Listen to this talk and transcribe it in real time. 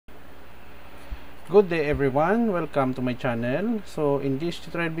Good day everyone, welcome to my channel. So in this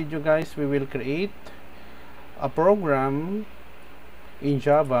tutorial video guys, we will create a program in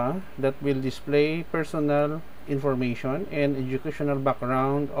Java that will display personal information and educational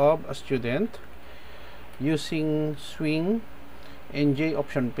background of a student using Swing and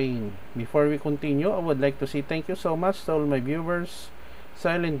JOption pane. Before we continue, I would like to say thank you so much to all my viewers,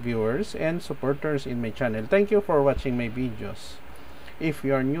 silent viewers, and supporters in my channel. Thank you for watching my videos. If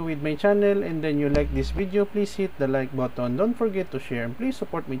you are new with my channel and then you like this video, please hit the like button. Don't forget to share, and please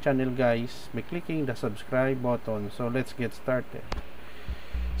support my channel guys by clicking the subscribe button. So let's get started.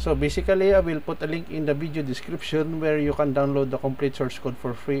 So basically, I will put a link in the video description where you can download the complete source code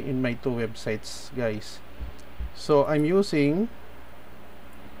for free in my two websites guys. So I'm using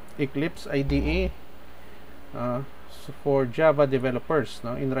Eclipse IDE for Java developers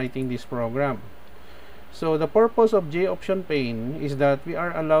in writing this program. So the purpose of JOption pane is that we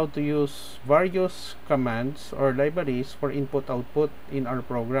are allowed to use various commands or libraries for input-output in our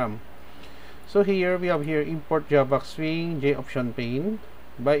program. So here we have import Java Swing JOption pane.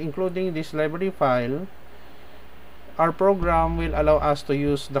 By including this library file, our program will allow us to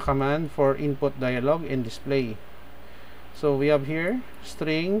use the command for input dialog and display. So we have here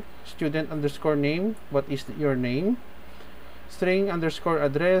string student underscore name, what is your name, string underscore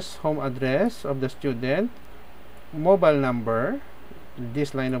address, home address of the student, mobile number,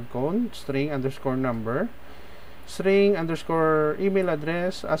 this line of code, string underscore number, string underscore email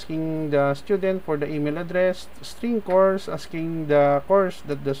address, asking the student for the email address, string course, asking the course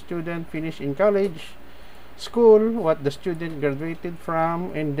that the student finished in college, school, what the student graduated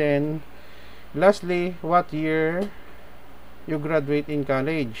from, and then lastly, what year you graduate in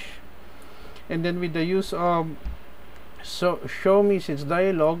college. And then with the use of show message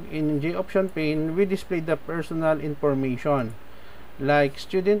dialog in JOption pane, we display the personal information like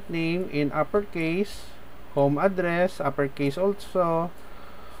student name in uppercase, home address uppercase also,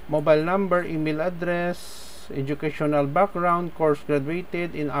 mobile number, email address, educational background, course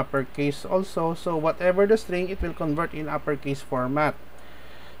graduated in uppercase also. So whatever the string, it will convert in uppercase format.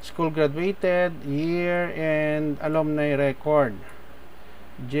 School graduated, year, and alumni record.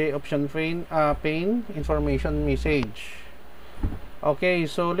 JOption pane information message. Okay,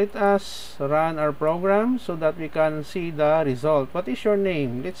 so let us run our program so that we can see the result. What is your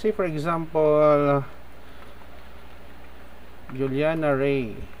name? Let's say for example Juliana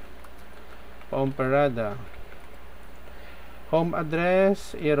Ray Pomperada. Home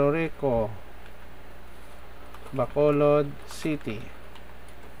address Iroreco, Bacolod City.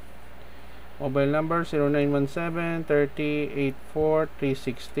 Mobile number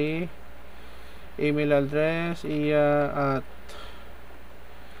 0917-3084-360. Email address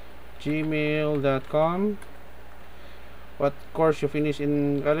ia@gmail.com. What course you finish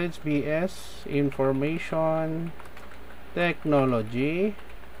in college? BS Information Technology.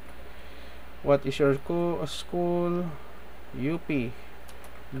 What is your school? UP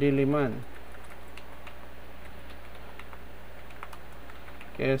Diliman,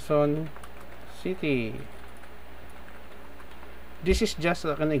 Quezon City. This is just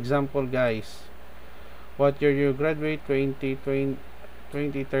an example guys. What year you graduate?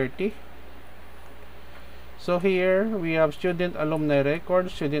 2030. So here we have student alumni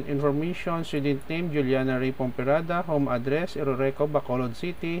record, student information, student name Juliana Ray Pomperada, home address Iroreco, Bacolod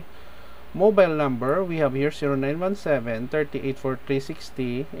City, mobile number we have here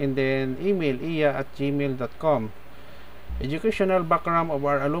 0917-3084-360, and then email ia@gmail.com. Educational background of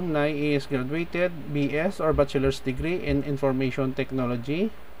our alumni is graduated BS or bachelor's degree in information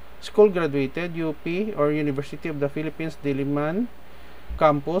technology. School graduated UP or University of the Philippines Diliman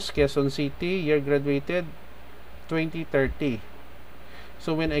Campus, Quezon City. Year graduated 2030.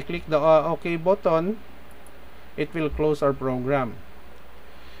 So when I click the OK button, it will close our program.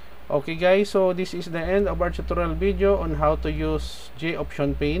 Okay guys, so this is the end of our tutorial video on how to use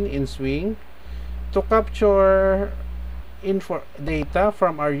JOption pane in Swing to capture data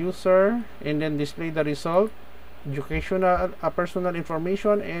from our user and then display the result, educational personal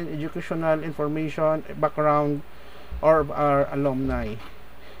information and educational information background of our alumni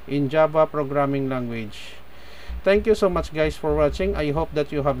in Java programming language. Thank you so much guys for watching. I hope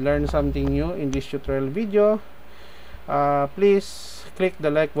that you have learned something new in this tutorial video. Please click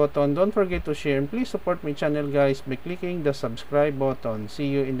the like button, don't forget to share, and please support my channel guys by clicking the subscribe button. See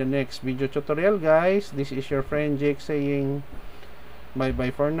you in the next video tutorial guys. This is your friend Jake saying bye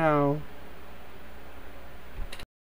bye for now.